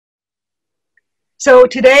So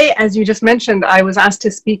today, as you just mentioned, I was asked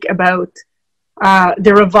to speak about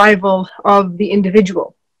the revival of the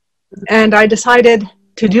individual. And I decided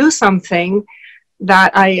to do something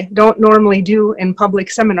that I don't normally do in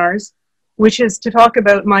public seminars, which is to talk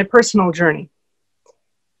about my personal journey.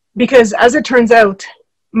 Because as it turns out,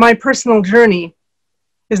 my personal journey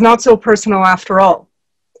is not so personal after all.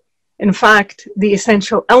 In fact, the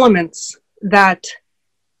essential elements that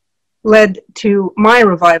led to my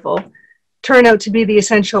revival turn out to be the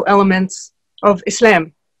essential elements of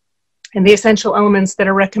Islam and the essential elements that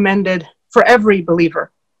are recommended for every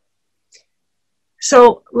believer.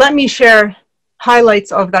 So let me share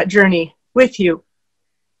highlights of that journey with you.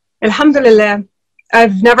 Alhamdulillah,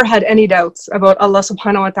 I've never had any doubts about Allah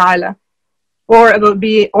subhanahu wa ta'ala or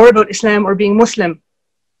about Islam or being Muslim.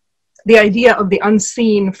 The idea of the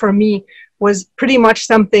unseen for me was pretty much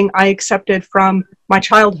something I accepted from my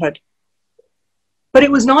childhood. But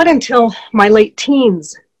it was not until my late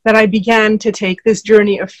teens that I began to take this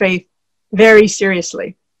journey of faith very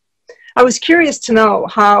seriously. I was curious to know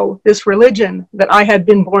how this religion that I had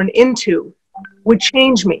been born into would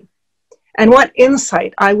change me and what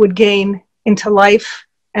insight I would gain into life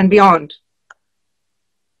and beyond.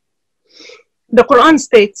 The Quran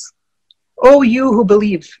states, "O you who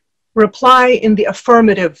believe, reply in the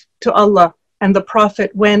affirmative to Allah and the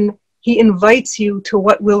Prophet when he invites you to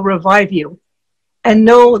what will revive you, and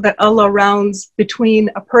know that Allah rounds between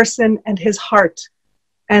a person and his heart,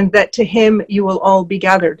 and that to him you will all be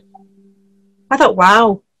gathered." I thought,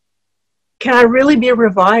 wow, can I really be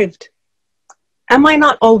revived? Am I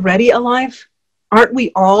not already alive? Aren't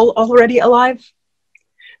we all already alive?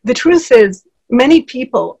 The truth is, many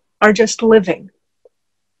people are just living.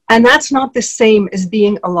 And that's not the same as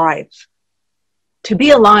being alive. To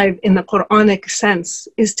be alive in the Quranic sense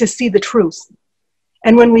is to see the truth.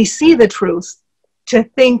 And when we see the truth, to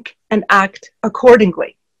think and act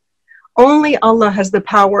accordingly. Only Allah has the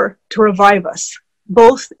power to revive us,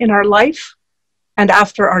 both in our life and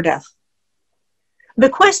after our death. The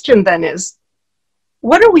question then is,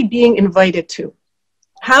 what are we being invited to?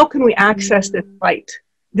 How can we access this light,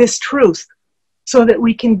 this truth, so that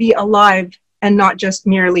we can be alive and not just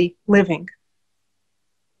merely living?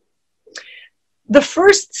 The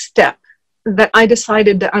first step that I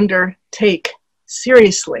decided to undertake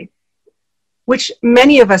seriously, which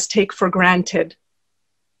many of us take for granted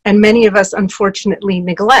and many of us unfortunately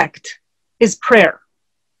neglect, is prayer,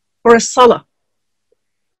 or a salah.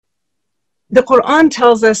 The Quran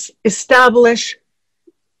tells us establish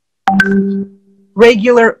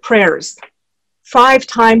regular prayers 5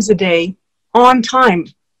 times a day on time.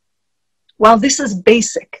 While this is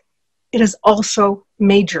basic, it is also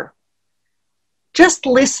major. Just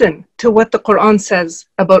listen to what the Quran says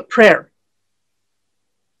about prayer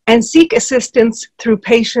and seek assistance through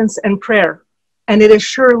patience and prayer. And it is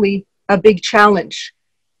surely a big challenge,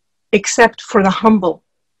 except for the humble.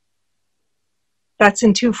 That's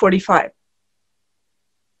in 245.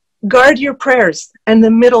 Guard your prayers and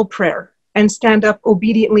the middle prayer and stand up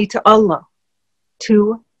obediently to Allah,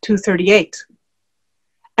 238.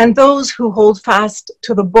 And those who hold fast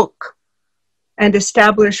to the book and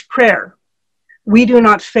establish prayer, we do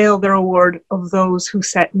not fail the reward of those who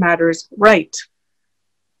set matters right.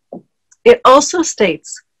 It also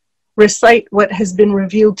states, recite what has been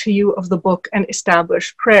revealed to you of the book and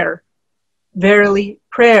establish prayer. Verily,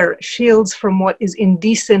 prayer shields from what is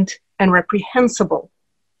indecent and reprehensible.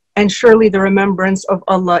 And surely the remembrance of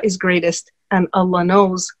Allah is greatest, and Allah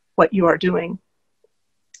knows what you are doing.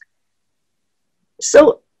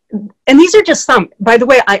 So, and these are just some. By the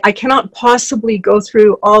way, I cannot possibly go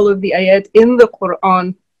through all of the ayat in the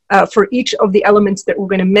Quran for each of the elements that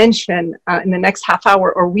we're going to mention in the next half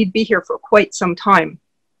hour, or we'd be here for quite some time.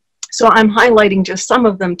 So I'm highlighting just some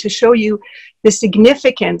of them to show you the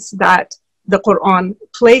significance that the Quran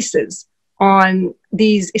places on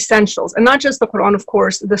these essentials. And not just the Quran, of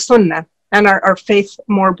course, the Sunnah and our faith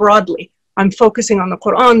more broadly. I'm focusing on the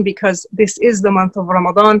Quran because this is the month of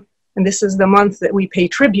Ramadan, and this is the month that we pay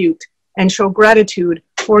tribute and show gratitude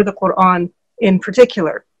for the Quran in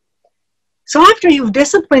particular. So after you've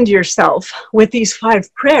disciplined yourself with these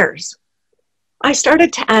 5 prayers, I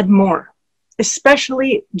started to add more,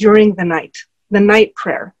 especially during the night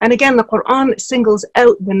prayer. And again, the Quran singles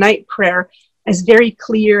out the night prayer as very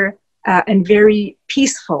clear and very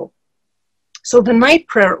peaceful. So the night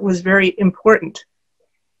prayer was very important.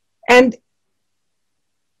 And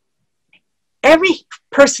every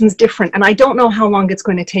person's different, and I don't know how long it's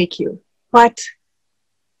going to take you, but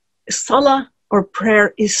salah or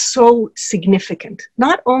prayer is so significant,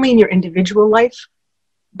 not only in your individual life,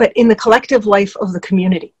 but in the collective life of the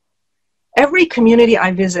community. Every community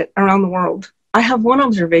I visit around the world, I have one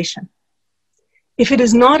observation. If it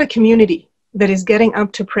is not a community that is getting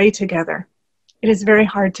up to pray together, it is very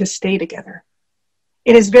hard to stay together.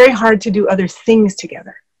 It is very hard to do other things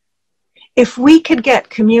together. If we could get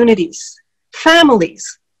communities,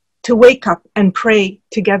 families, to wake up and pray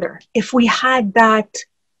together, if we had that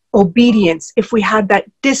obedience, if we had that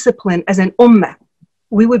discipline as an ummah,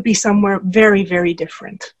 we would be somewhere very, very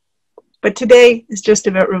different. But today is just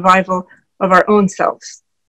about revival of our own selves.